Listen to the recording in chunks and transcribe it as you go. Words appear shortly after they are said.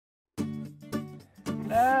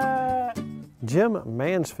Jim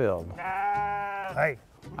Mansfield. Hey.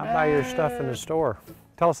 I buy your stuff in the store.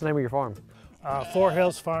 Tell us the name of your farm. Four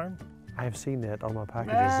Hills Farm. I have seen that on my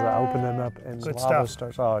packages. I open them up and Good lava stuff.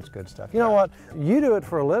 starts. Oh, it's good stuff. You know what? You do it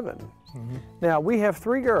for a living. Now, we have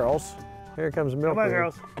 3 girls. Here comes Milky. Come on,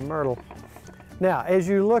 girls. Myrtle. Now, as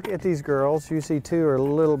you look at these girls, you see 2 are a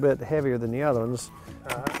little bit heavier than the other ones.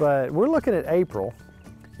 But we're looking at April.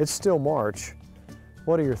 It's still March.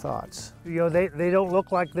 What are your thoughts? You know, they don't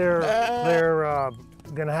look like they're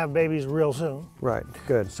gonna have babies real soon. Right,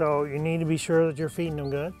 good. So you need to be sure that you're feeding them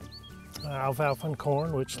good. Alfalfa and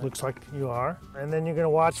corn, which looks like you are. And then you're gonna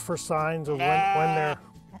watch for signs of when they're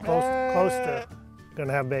close to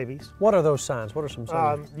gonna have babies. What are those signs? What are some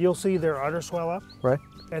signs? You'll see their udder swell up. Right.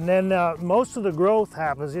 And then most of the growth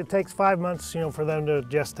happens. It takes 5 months, you know, for them to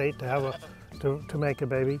gestate to have to make a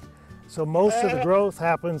baby. So most of the growth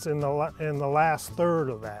happens in the last third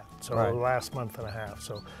of that. So Right. the last month and a half.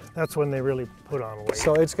 So that's when they really put on weight.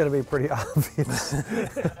 So it's going to be pretty obvious.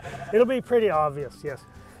 It'll be pretty obvious, yes.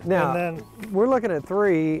 Now, And then, we're looking at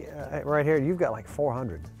 3 right here. You've got like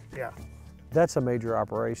 400. yeah. That's a major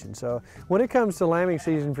operation. So when it comes to lambing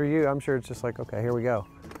season for you, I'm sure it's just like, okay, here we go.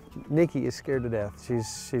 Nikki is scared to death.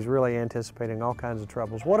 She's really anticipating all kinds of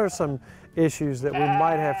troubles. What are some issues that we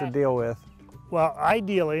might have to deal with? Well,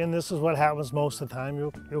 ideally, and this is what happens most of the time,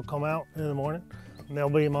 you'll come out in the morning, and there'll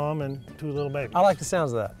be a mom and 2 little babies. I like the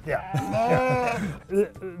sounds of that. Yeah.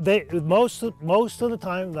 They most of the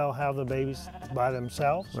time they'll have the babies by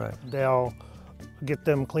themselves. Right. They'll get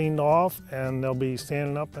them cleaned off, and they'll be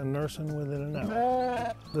standing up and nursing within an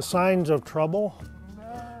hour. The signs of trouble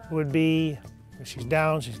would be if she's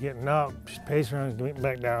down, she's getting up, she's pacing around, getting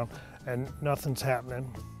back down, and nothing's happening.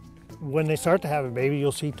 When they start to have a baby,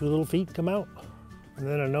 you'll see 2 little feet come out, and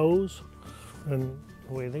then a nose, and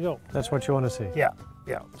away they go. That's what you want to see. Yeah,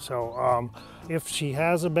 yeah. So if she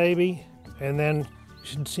has a baby, and then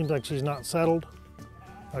she seems like she's not settled,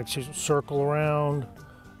 like she's circle around,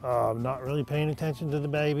 not really paying attention to the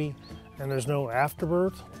baby, and there's no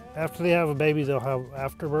afterbirth. After they have a baby, they'll have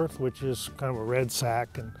afterbirth, which is kind of a red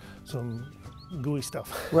sac and some gooey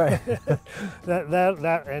stuff. Right.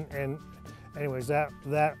 Anyways,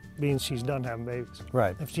 that means she's done having babies.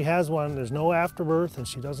 Right. If she has one, there's no afterbirth and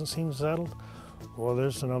she doesn't seem settled, well,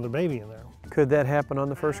 there's another baby in there. Could that happen on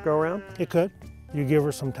the first go around? It could. You give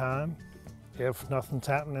her some time. If nothing's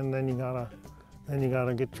happening, then you gotta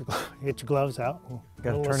get your gloves out. And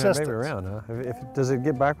Got to turn that baby around, huh? Does it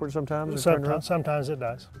get backwards sometimes? Sometimes it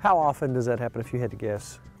does. How often does that happen if you had to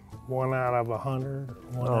guess? 1 out of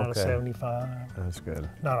 100, 1 out of 75. That's good.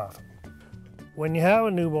 Not often. When you have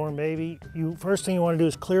a newborn baby, first thing you want to do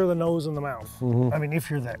is clear the nose and the mouth. I mean, if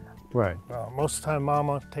you're there. Right. Most of the time,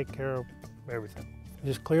 mama take care of everything.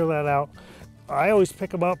 Just clear that out. I always pick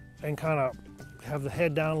them up and kind of have the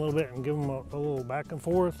head down a little bit and give them a little back and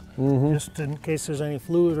forth, just in case there's any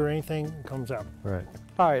fluid or anything that comes out. Right.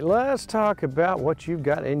 All right, let's talk about what you've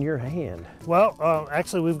got in your hand. Well,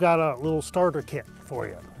 actually, we've got a little starter kit for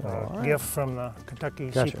you. Right. Gift from the Kentucky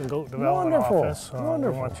Gotcha. Sheep and Goat Development Wonderful. Office.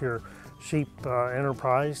 Wonderful. We want your sheep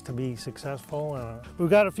enterprise to be successful. We've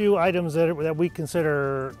got a few items that we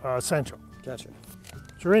consider essential. Gotcha.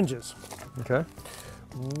 Syringes. Okay.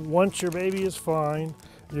 Once your baby is fine,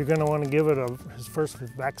 you're going to want to give it his first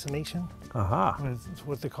vaccination. Aha. It's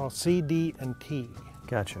what they call CD and T.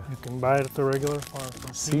 Gotcha. You can buy it at the regular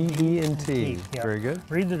pharmacy. CD and T. Yeah. Very good.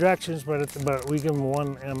 Read the directions, but we give them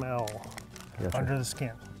 1 ml Gotcha. under the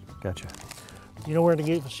skin. Gotcha. You know where to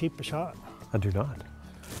give the sheep a shot? I do not.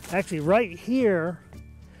 Actually, right here,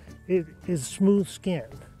 it is smooth skin,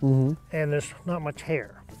 and there's not much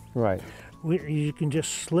hair. Right. You can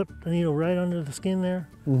just slip the needle right under the skin there.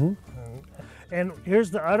 And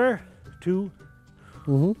here's the udder, 2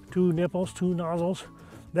 nipples, 2 nozzles.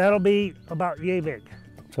 That'll be about yay big.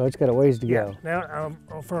 So it's got a ways to go. Now,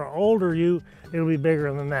 for an older ewe, it'll be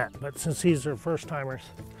bigger than that. But since these are first timers,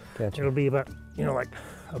 Gotcha. it'll be about, like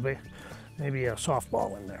maybe a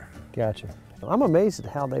softball in there. Gotcha. I'm amazed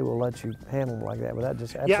at how they will let you handle them like that without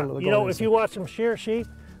just absolutely Yeah, if you watch them shear sheep,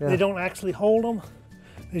 they don't actually hold them;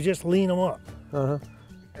 they just lean them up. And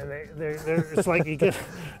it's like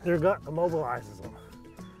their gut immobilizes them.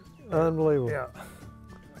 Unbelievable. Yeah.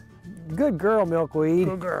 Good girl, Milkweed.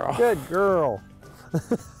 Good girl. Good girl.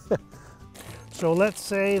 So let's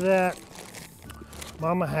say that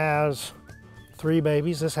Mama has 3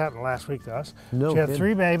 babies. This happened last week to us. No She had kidding.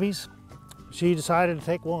 3 babies. She decided to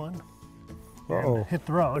take 1. And hit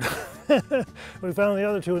the road. We found the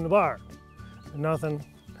other 2 in the bar. Nothing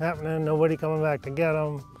happening, nobody coming back to get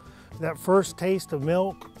them. That first taste of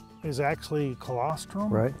milk is actually colostrum.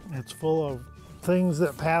 Right. It's full of things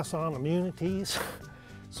that pass on immunities.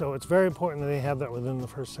 So it's very important that they have that within the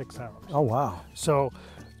first 6 hours. Oh, wow. So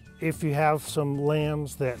if you have some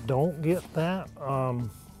lambs that don't get that,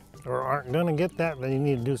 or aren't gonna get that, then you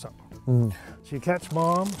need to do something. Mm-hmm. So you catch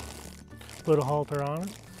mom, put a halter on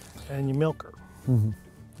her, and you milk her. Mm-hmm.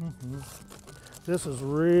 Mm-hmm. This is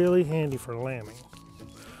really handy for lambing.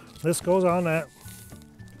 This goes on that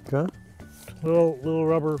Okay. little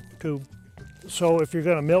rubber tube. So if you're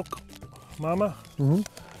gonna milk mama, Mm-hmm.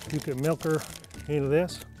 you can milk her into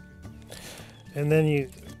this. And then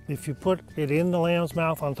if you put it in the lamb's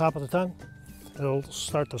mouth on top of the tongue, it'll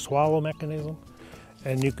start the swallow mechanism.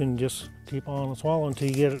 And you can just keep on swallowing until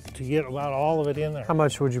you get about all of it in there. How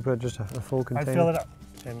much would you put? Just a full container? I fill it up,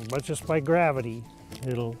 but just by gravity,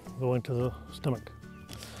 it'll go into the stomach.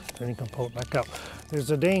 Then you can pull it back up. There's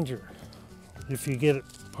a danger. If you get it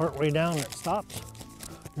part way down and it stops,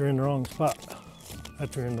 you're in the wrong spot.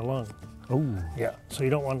 That's you're in the lung. Oh. Yeah. So you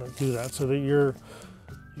don't want to do that. So that you're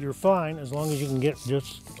fine as long as you can get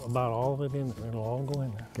just about all of it in there. It'll all go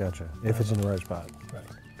in there. Gotcha. If it's in the right spot. Right.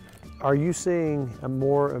 Are you seeing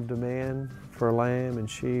more of demand for lamb and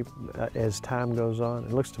sheep as time goes on?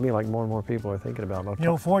 It looks to me like more and more people are thinking about it.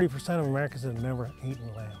 40% of Americans have never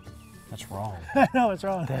eaten lamb. That's wrong. No, it's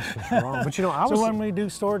wrong. That's just wrong. But you know, So when we do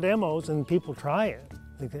store demos and people try it,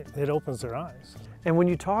 it opens their eyes. And when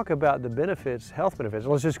you talk about the benefits, health benefits,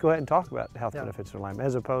 let's just go ahead and talk about health Yeah. benefits of lamb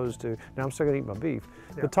as opposed to, now I'm still gonna eat my beef,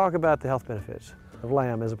 Yeah. but talk about the health benefits of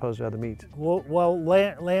lamb as opposed to other meats. Well,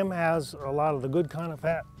 lamb has a lot of the good kind of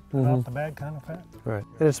fat, not the bad kind of fat. Right.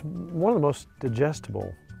 And it's one of the most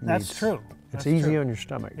digestible That's meats. true. It's That's easy true. on your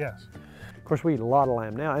stomach. Yes. Of course, we eat a lot of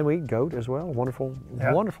lamb now, and we eat goat as well. Wonderful,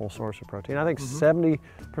 Yeah. wonderful source of protein. I think 70%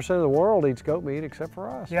 of the world eats goat meat except for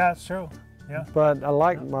us. Yeah, it's true. Yeah. But I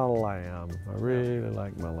like my lamb. I really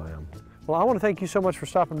like my lamb. Well, I want to thank you so much for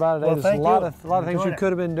stopping by today. Well, There's thank a lot you. of things you Enjoyed it.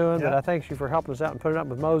 could have been doing, but Yeah. I thank you for helping us out and putting up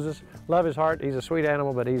with Moses. Love his heart. He's a sweet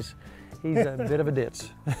animal, but he's a bit of a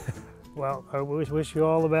ditz. Well, I wish you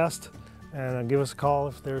all the best, and give us a call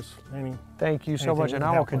if there's any. Thank you so Anything much, we and can I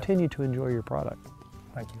will help with. continue to enjoy your product.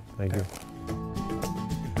 Thank you. Thank you.